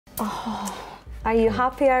Oh, are you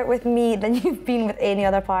happier with me than you've been with any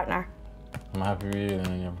other partner? I'm happy with you than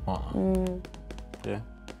any other partner. Yeah.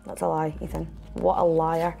 That's a lie, Ethan. What a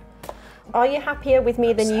liar. Are you happier with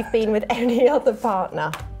me than you've been with any other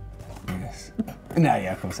partner? Yes. No,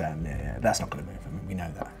 yeah, of course I am. Yeah. That's not going to move. I mean, we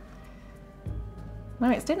know that.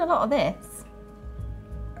 No, it's doing a lot of this.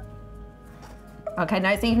 Okay, no,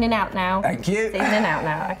 it's evening out now. Thank you. It's evening out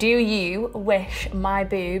now. Do you wish my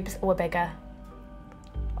boobs were bigger?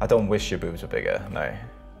 I don't wish your boobs were bigger, no.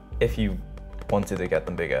 If you wanted to get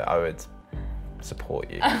them bigger, I would support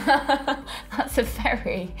you. That's a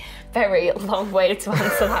very, very long way to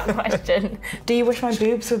answer that question. Do you wish my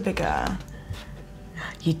boobs were bigger?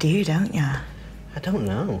 You do, don't you? I don't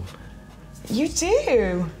know. You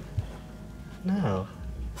do? No.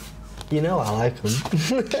 You know I like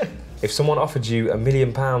them. If someone offered you £1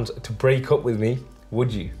 million to break up with me,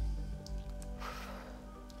 would you?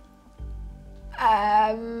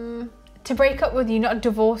 To break up with you, not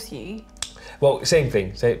divorce you. Well, same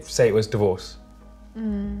thing. Say it was divorce.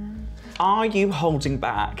 Are you holding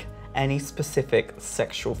back any specific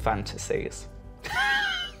sexual fantasies?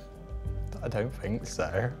 I don't think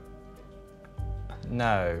so.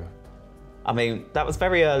 No. I mean, that was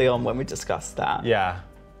very early on when we discussed that. Yeah,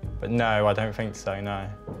 but no, I don't think so, no.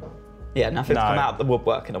 Yeah, nothing's No. come out of the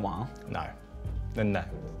woodwork in a while. No. Then no.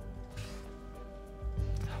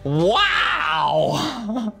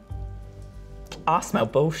 Wow! I smell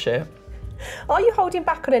bullshit. Are you holding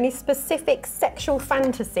back on any specific sexual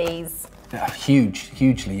fantasies?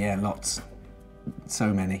 Hugely, yeah, lots.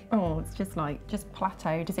 So many. Oh, it's just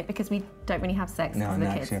plateaued. Is it because we don't really have sex No, with no,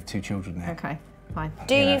 the because kids? we have 2 children now. Okay, fine.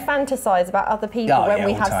 Do you fantasise about other people Oh, when yeah,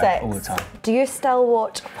 we all have the time, sex? all the time. Do you still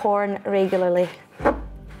watch porn regularly?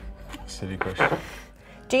 Silly question.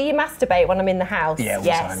 Do you masturbate when I'm in the house? Yeah, all the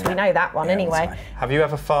yes, time, yeah. we know that one Yeah, all the anyway. time. Have you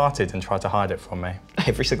ever farted and tried to hide it from me?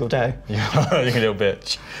 Every single day. You little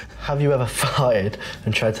bitch. Have you ever farted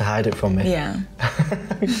and tried to hide it from me? Yeah.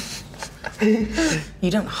 You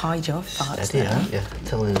don't hide your farts, Steady, aren't you?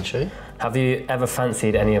 Telling the truth. Have you ever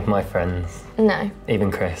fancied any of my friends? No.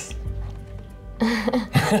 Even Chris?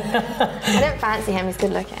 I don't fancy him, he's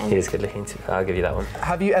good looking. He is good looking too. I'll give you that one.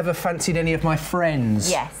 Have you ever fancied any of my friends?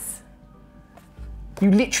 Yes. You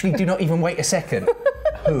literally do not even wait a second.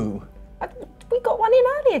 Who? We got one in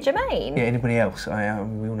earlier, Jermaine. Yeah, anybody else? We all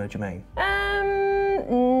know Jermaine.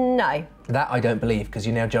 No. That I don't believe, because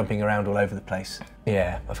you're now jumping around all over the place.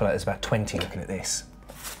 Yeah, I feel like there's about 20 looking at this.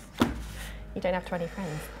 You don't have 20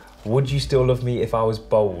 friends. Would you still love me if I was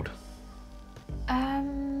bold?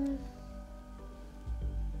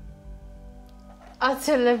 I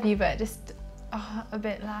still love you, but just a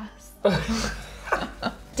bit less.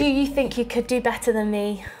 Do you think you could do better than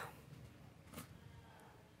me?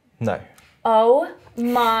 No. Oh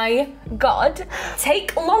my God.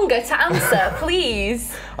 Take longer to answer,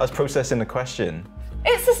 please. I was processing the question.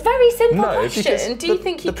 It's a very simple No, because question. Do you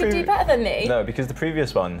think you could do better than me? No, because the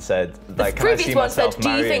previous one said, like, The can I see previous one said, myself do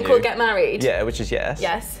you marrying think we'll get married? Yeah, which is yes.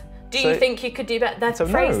 Yes. Do So- you think you could do better? That so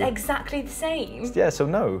phrase no. exactly the same. Yeah, so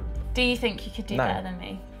no. Do you think you could do No. better than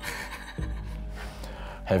me?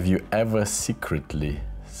 Have you ever secretly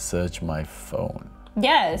searched my phone?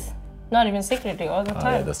 Yes. Not even secretly, all the Oh,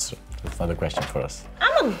 time. yeah, that's not a question for us.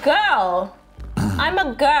 I'm a girl. I'm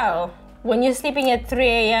a girl. When you're sleeping at 3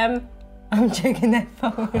 a.m., I'm checking that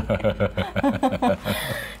phone.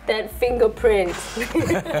 That fingerprint.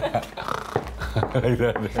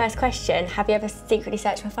 First question, have you ever secretly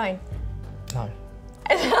searched my phone? No.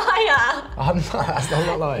 Liar! I'm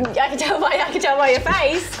not lying. I can tell by your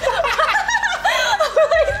face. Oh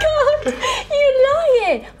my God, you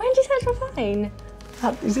lying. When did you search my phone? I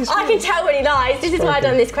can tell when he lies. This is why I've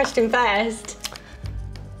done this question first.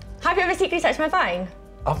 Have you ever secretly searched my phone?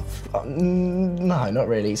 No, not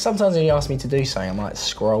really. Sometimes when you ask me to do something, I might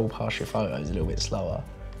scroll past your photos a little bit slower.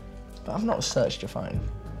 But I've not searched your phone.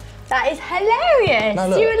 That is hilarious. No,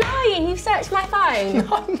 look. You were lying. You've searched my phone. No,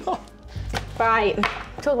 I'm not. Right.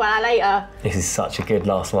 Talk about that later. This is such a good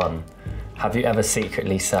last one. Have you ever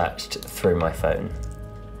secretly searched through my phone?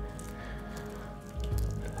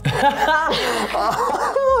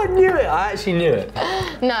 Oh, I knew it. I actually knew it.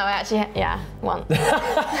 No, actually, yeah, once.